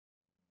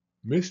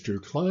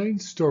Mr.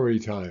 Klein's Story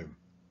Time.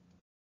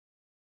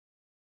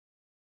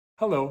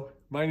 Hello,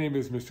 my name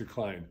is Mr.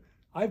 Klein.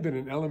 I've been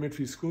an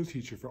elementary school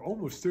teacher for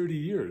almost 30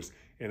 years,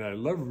 and I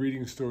love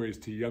reading stories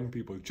to young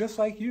people just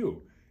like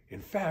you. In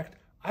fact,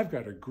 I've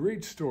got a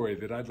great story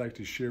that I'd like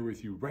to share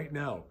with you right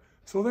now.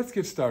 So let's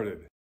get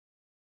started.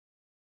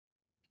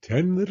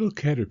 10 Little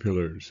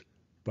Caterpillars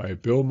by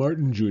Bill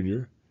Martin,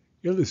 Jr.,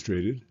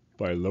 illustrated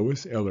by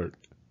Lois Ehlert.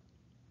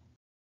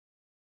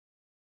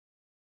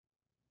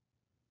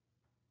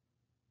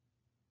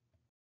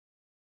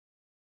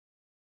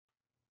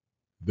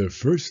 The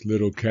first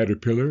little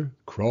caterpillar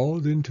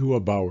crawled into a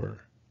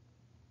bower.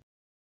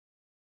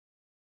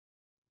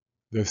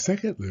 The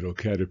second little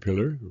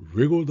caterpillar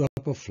wriggled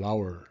up a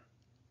flower.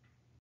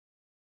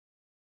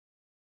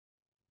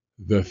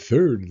 The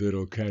third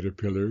little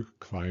caterpillar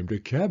climbed a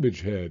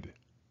cabbage head.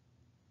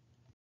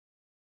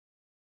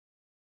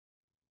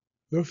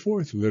 The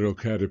fourth little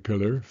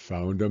caterpillar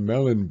found a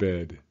melon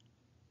bed.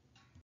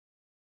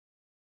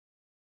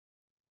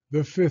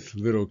 The fifth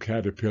little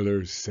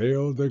caterpillar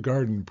sailed a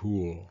garden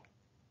pool.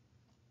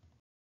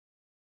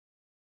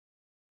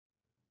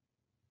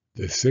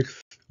 The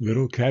sixth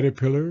little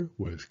caterpillar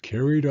was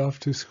carried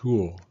off to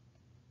school.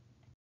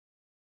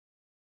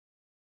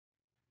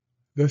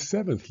 The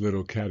seventh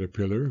little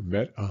caterpillar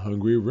met a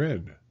hungry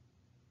wren.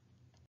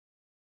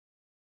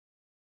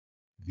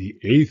 The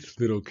eighth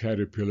little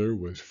caterpillar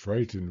was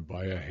frightened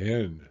by a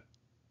hen.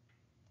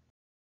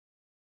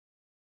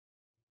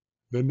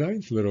 The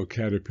ninth little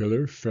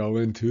caterpillar fell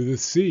into the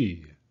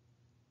sea.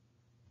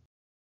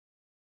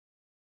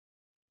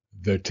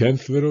 The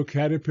 10th little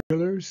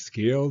caterpillar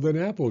scaled an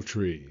apple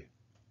tree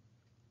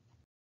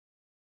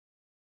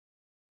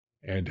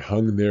and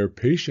hung there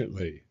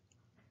patiently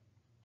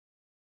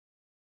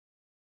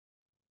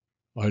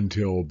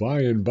until by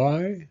and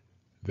by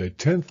the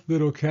 10th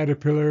little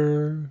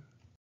caterpillar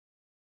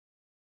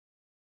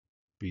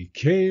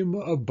became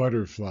a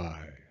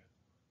butterfly.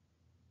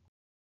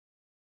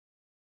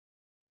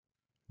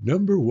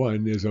 Number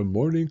 1 is a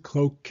morning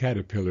cloak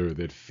caterpillar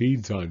that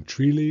feeds on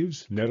tree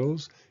leaves,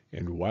 nettles,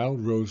 and wild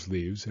rose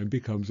leaves and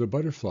becomes a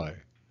butterfly.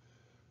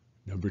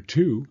 Number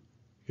 2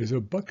 is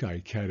a buckeye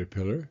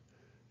caterpillar,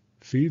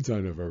 feeds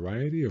on a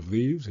variety of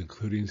leaves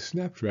including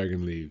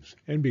snapdragon leaves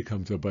and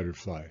becomes a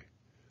butterfly.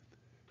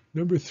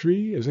 Number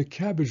 3 is a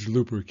cabbage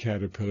looper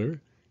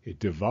caterpillar. It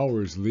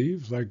devours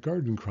leaves like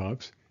garden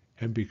crops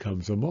and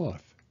becomes a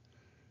moth.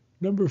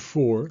 Number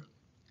 4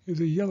 is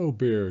a yellow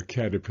bear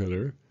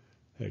caterpillar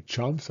that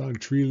chomps on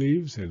tree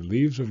leaves and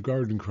leaves of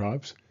garden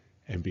crops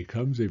and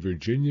becomes a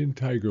Virginian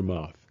tiger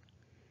moth.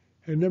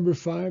 And number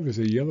 5 is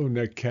a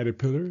yellow-necked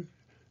caterpillar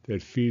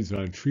that feeds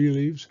on tree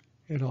leaves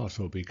and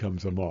also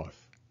becomes a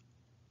moth.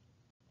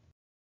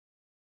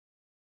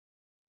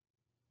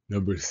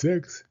 Number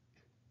 6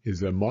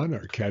 is a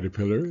monarch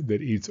caterpillar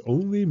that eats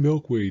only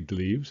milkweed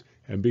leaves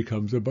and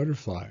becomes a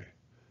butterfly.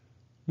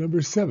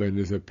 Number 7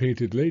 is a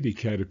painted lady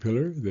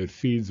caterpillar that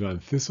feeds on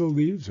thistle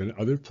leaves and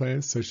other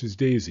plants such as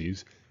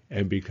daisies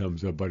and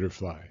becomes a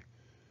butterfly.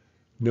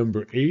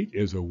 Number 8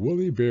 is a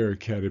woolly bear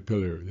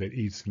caterpillar that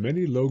eats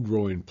many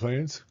low-growing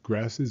plants,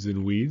 grasses,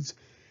 and weeds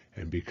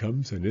and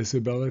becomes an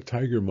Isabella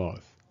tiger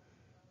moth.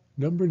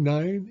 Number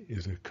 9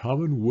 is a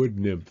common wood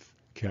nymph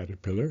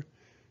caterpillar,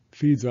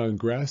 feeds on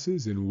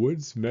grasses in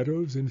woods,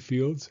 meadows, and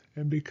fields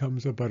and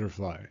becomes a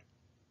butterfly.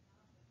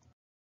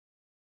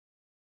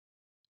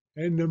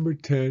 And number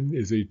 10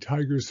 is a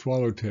tiger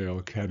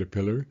swallowtail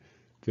caterpillar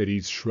that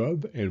eats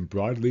shrub and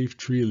broadleaf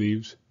tree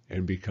leaves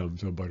and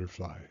becomes a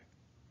butterfly.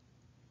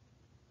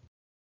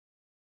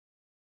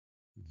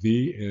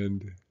 The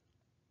end.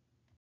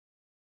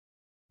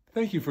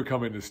 Thank you for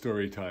coming to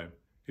Story Time.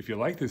 If you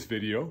like this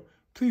video,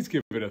 please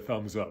give it a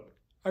thumbs up.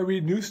 I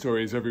read new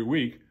stories every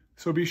week,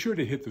 so be sure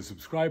to hit the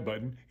subscribe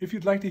button if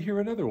you'd like to hear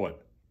another one.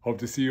 Hope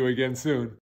to see you again soon.